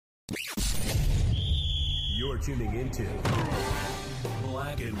You're tuning into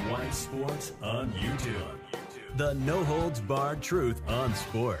Black and White Sports on YouTube. The no-holds-barred truth on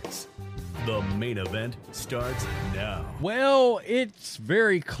sports. The main event starts now. Well, it's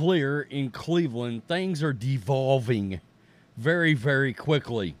very clear in Cleveland things are devolving very, very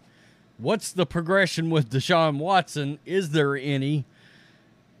quickly. What's the progression with Deshaun Watson? Is there any?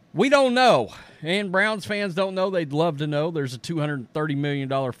 We don't know. And Browns fans don't know. They'd love to know. There's a $230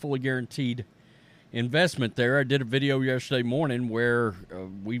 million fully guaranteed investment there. I did a video yesterday morning where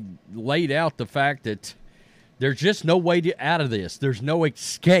we laid out the fact that there's just no way out of this. There's no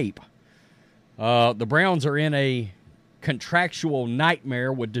escape. The Browns are in a contractual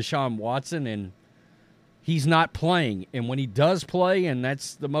nightmare with Deshaun Watson, and he's not playing. And when he does play, and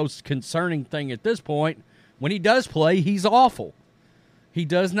that's the most concerning thing at this point, when he does play, he's awful. He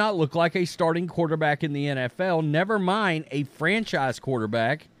does not look like a starting quarterback in the NFL, never mind a franchise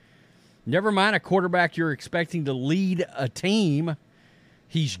quarterback, never mind a quarterback you're expecting to lead a team.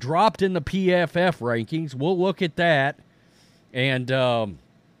 He's dropped in the PFF rankings. We'll look at that. And,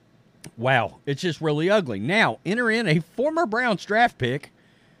 wow, it's just really ugly. Now, enter in a former Browns draft pick,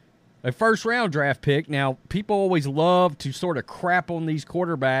 a first-round draft pick. Now, people always love to sort of crap on these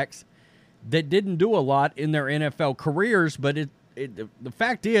quarterbacks that didn't do a lot in their NFL careers, but the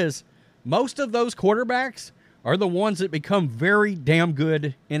fact is, most of those quarterbacks are the ones that become very damn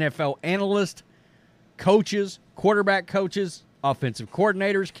good NFL analysts, coaches, quarterback coaches, offensive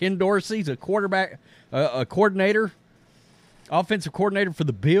coordinators. Ken Dorsey's a coordinator, offensive coordinator for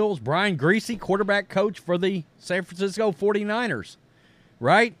the Bills. Brian Griese, quarterback coach for the San Francisco 49ers.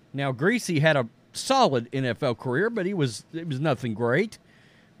 Right? Now, Griese had a solid NFL career, but it was nothing great.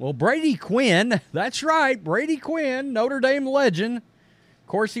 Well, Brady Quinn, that's right, Brady Quinn, Notre Dame legend. Of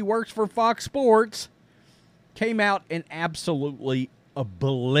course, he works for Fox Sports. Came out and absolutely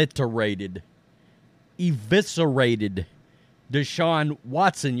eviscerated Deshaun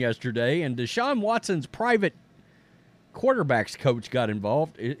Watson yesterday. And Deshaun Watson's private quarterbacks coach got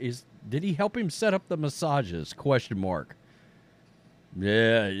involved. Did he help him set up the massages? ?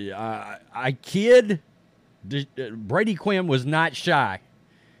 Yeah, I kid. Brady Quinn was not shy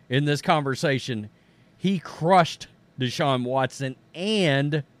in this conversation. He crushed Deshaun Watson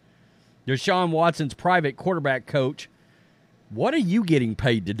and Deshaun Watson's private quarterback coach. What are you getting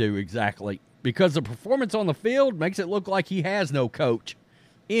paid to do exactly? Because the performance on the field makes it look like he has no coach.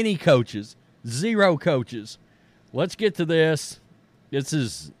 Any coaches. Zero coaches. Let's get to this. This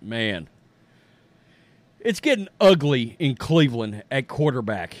is, man, it's getting ugly in Cleveland at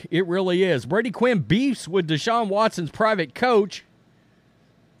quarterback. It really is. Brady Quinn beefs with Deshaun Watson's private coach.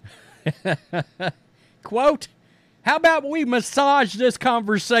 Quote, how about we massage this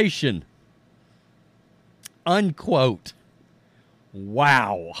conversation? Unquote.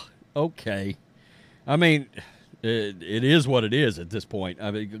 Wow. Okay. I mean, it is what it is at this point.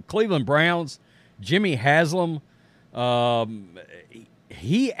 I mean, Cleveland Browns, Jimmy Haslam,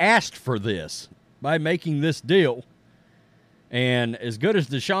 he asked for this by making this deal. And as good as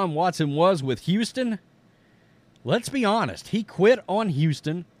Deshaun Watson was with Houston, let's be honest, he quit on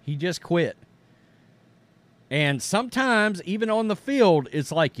Houston. He just quit. And sometimes, even on the field,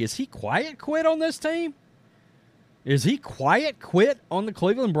 it's like, is he quiet quit on this team? Is he quiet quit on the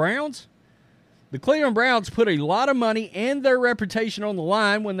Cleveland Browns? The Cleveland Browns put a lot of money and their reputation on the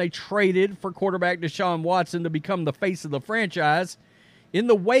line when they traded for quarterback Deshaun Watson to become the face of the franchise in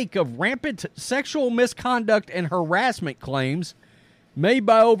the wake of rampant sexual misconduct and harassment claims made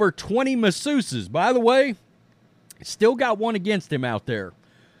by over 20 masseuses. By the way, still got one against him out there.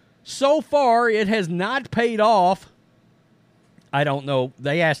 So far, it has not paid off. I don't know.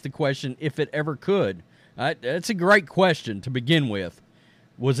 They asked the question if it ever could. That's a great question to begin with.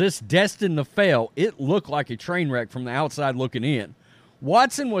 Was this destined to fail? It looked like a train wreck from the outside looking in.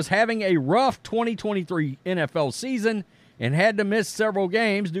 Watson was having a rough 2023 NFL season and had to miss several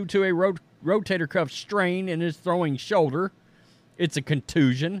games due to a rotator cuff strain in his throwing shoulder. It's a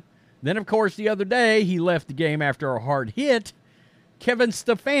contusion. Then, of course, the other day, he left the game after a hard hit. Kevin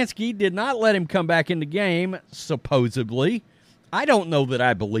Stefanski did not let him come back in the game, supposedly. I don't know that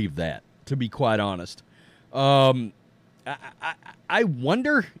I believe that, to be quite honest. I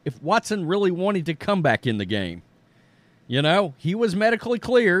wonder if Watson really wanted to come back in the game. You know, he was medically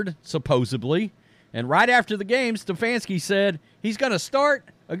cleared, supposedly. And right after the game, Stefanski said he's going to start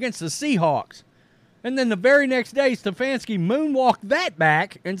against the Seahawks. And then the very next day, Stefanski moonwalked that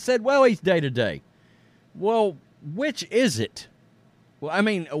back and said, well, he's day-to-day. Well, which is it? Well, I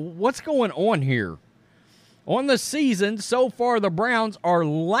mean, what's going on here? On the season, so far, the Browns are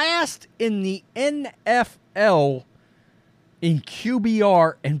last in the NFL in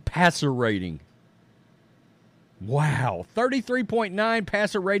QBR and passer rating. Wow. 33.9,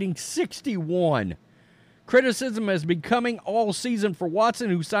 passer rating 61. Criticism has been coming all season for Watson,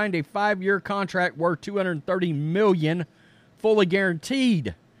 who signed a 5-year contract worth $230 million, fully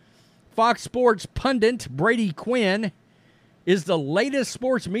guaranteed. Fox Sports pundit Brady Quinn is the latest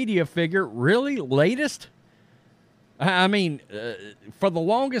sports media figure. Really? Latest? I mean, for the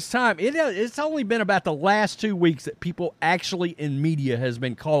longest time, it's only been about the last 2 weeks that people actually in media has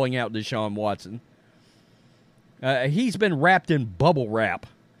been calling out Deshaun Watson. He's been wrapped in bubble wrap,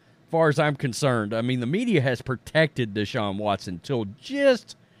 as far as I'm concerned. I mean, the media has protected Deshaun Watson till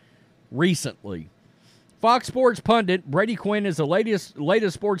just recently. Fox Sports pundit Brady Quinn is the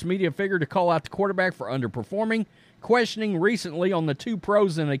latest sports media figure to call out the quarterback for underperforming, questioning recently on the Two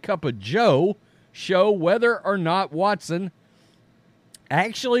Pros and a Cup of Joe show whether or not Watson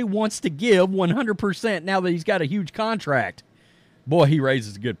actually wants to give 100% now that he's got a huge contract. Boy, he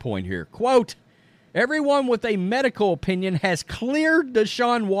raises a good point here. Quote, everyone with a medical opinion has cleared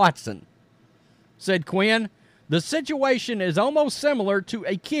Deshaun Watson, said Quinn. The situation is almost similar to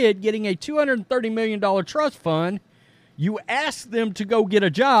a kid getting a $230 million trust fund. You ask them to go get a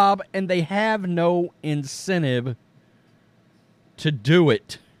job, and they have no incentive to do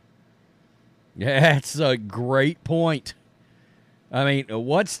it. That's a great point. I mean,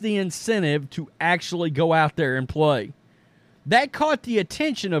 what's the incentive to actually go out there and play? That caught the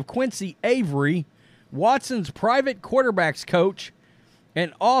attention of Quincy Avery, Watson's private quarterbacks coach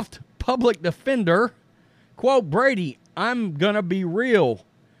and oft public defender. Quote, Brady, I'm going to be real.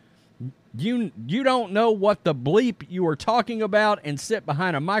 You don't know what the bleep you are talking about and sit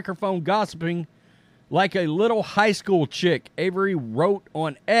behind a microphone gossiping like a little high school chick, Avery wrote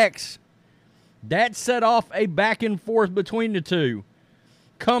on X. That set off a back and forth between the two.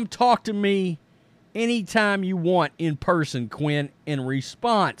 Come talk to me anytime you want in person, Quinn. In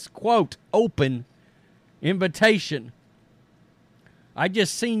response, quote, open invitation. I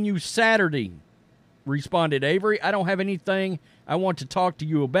just seen you Saturday, responded Avery. I don't have anything I want to talk to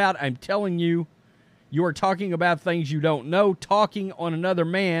you about. I'm telling you, you are talking about things you don't know. Talking on another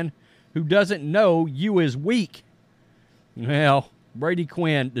man who doesn't know you is weak. Well, Brady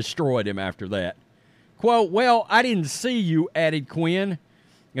Quinn destroyed him after that. Quote, well, I didn't see you, added Quinn.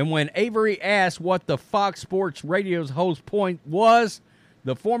 And when Avery asked what the Fox Sports Radio's host point was,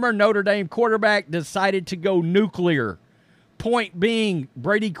 the former Notre Dame quarterback decided to go nuclear. Point being,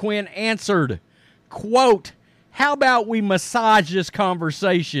 Brady Quinn answered, quote, how about we massage this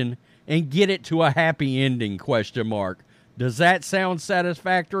conversation and get it to a happy ending, question mark. Does that sound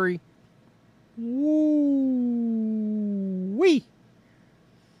satisfactory? Woo-wee.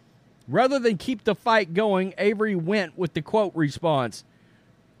 Rather than keep the fight going, Avery went with the quote response.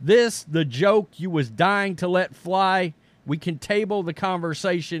 This, the joke you was dying to let fly. We can table the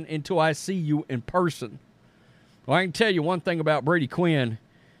conversation until I see you in person. Well, I can tell you one thing about Brady Quinn.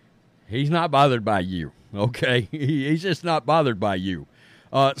 He's not bothered by you, okay? He's just not bothered by you.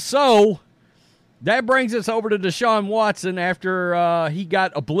 So that brings us over to Deshaun Watson after he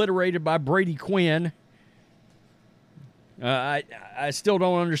got obliterated by Brady Quinn. I still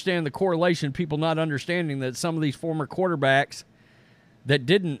don't understand the correlation, people not understanding that some of these former quarterbacks that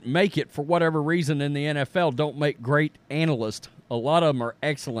didn't make it for whatever reason in the NFL don't make great analysts. A lot of them are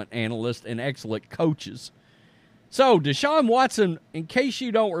excellent analysts and excellent coaches. So Deshaun Watson, in case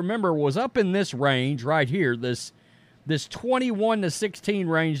you don't remember, was up in this range right here, this 21-16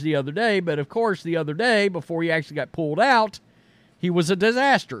 range the other day. But, of course, the other day, before he actually got pulled out, he was a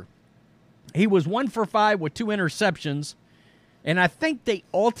disaster. He was 1 for 5 with 2 interceptions. And I think they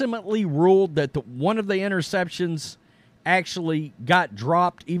ultimately ruled that one of the interceptions actually got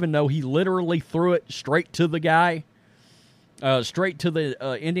dropped, even though he literally threw it straight to the guy, straight to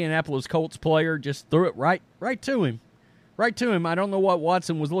the Indianapolis Colts player, just threw it right to him. Right to him. I don't know what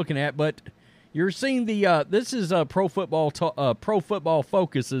Watson was looking at, but you're seeing the this is Pro Football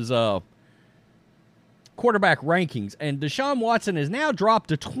Focus's quarterback rankings, and Deshaun Watson is now dropped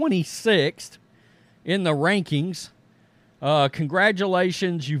to 26th in the rankings.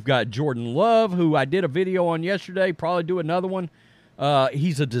 Congratulations. You've got Jordan Love, who I did a video on yesterday, probably do another one.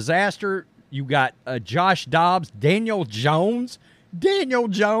 He's a disaster. You got Josh Dobbs, Daniel Jones,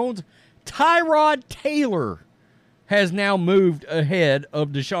 Tyrod Taylor has now moved ahead of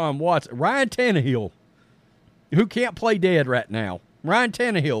Deshaun Watson. Ryan Tannehill, who can't play dead right now. Ryan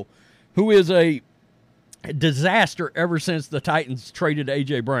Tannehill, who is a disaster ever since the Titans traded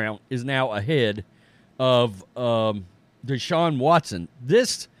A.J. Brown, is now ahead of Deshaun Watson.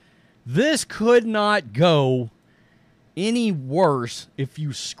 This could not go any worse if you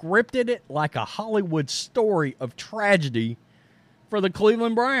scripted it like a Hollywood story of tragedy for the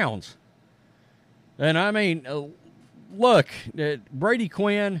Cleveland Browns. And I mean, look, Brady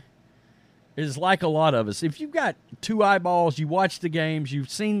Quinn is like a lot of us. If you've got two eyeballs, you watch the games, you've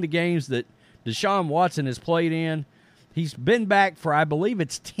seen the games that Deshaun Watson has played in. He's been back for, I believe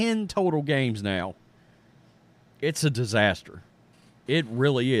it's 10 total games now. It's a disaster. It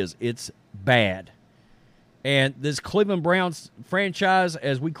really is. It's bad. And this Cleveland Browns franchise,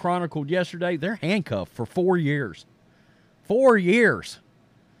 as we chronicled yesterday, they're handcuffed for 4 years. 4 years.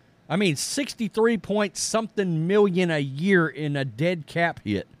 I mean, 63-point-something million a year in a dead cap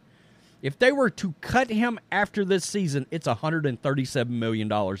hit. If they were to cut him after this season, it's $137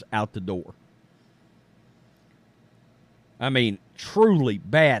 million out the door. I mean, truly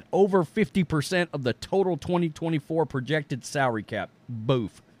bad. Over 50% of the total 2024 projected salary cap.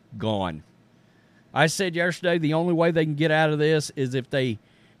 Boof. Gone. I said yesterday the only way they can get out of this is if they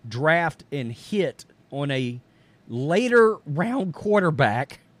draft and hit on a later round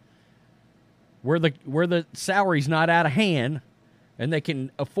quarterback where the salary's not out of hand and they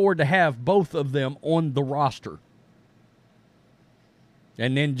can afford to have both of them on the roster.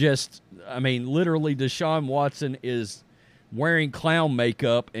 And then just, I mean, literally Deshaun Watson is wearing clown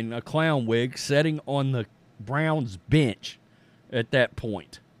makeup and a clown wig sitting on the Browns bench at that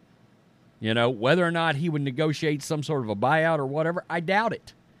point. You know, whether or not he would negotiate some sort of a buyout or whatever, I doubt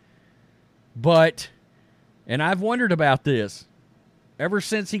it. But, and I've wondered about this ever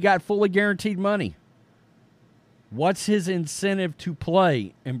since he got fully guaranteed money. What's his incentive to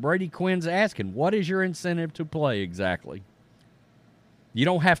play? And Brady Quinn's asking, what is your incentive to play exactly? You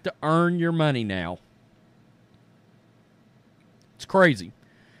don't have to earn your money now. It's crazy.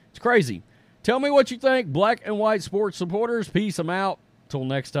 It's crazy. Tell me what you think, black and white sports supporters. Peace. I'm out. Till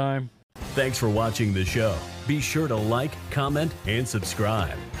next time. Thanks for watching the show. Be sure to like, comment, and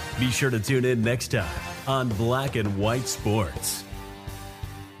subscribe. Be sure to tune in next time on Black and White Sports.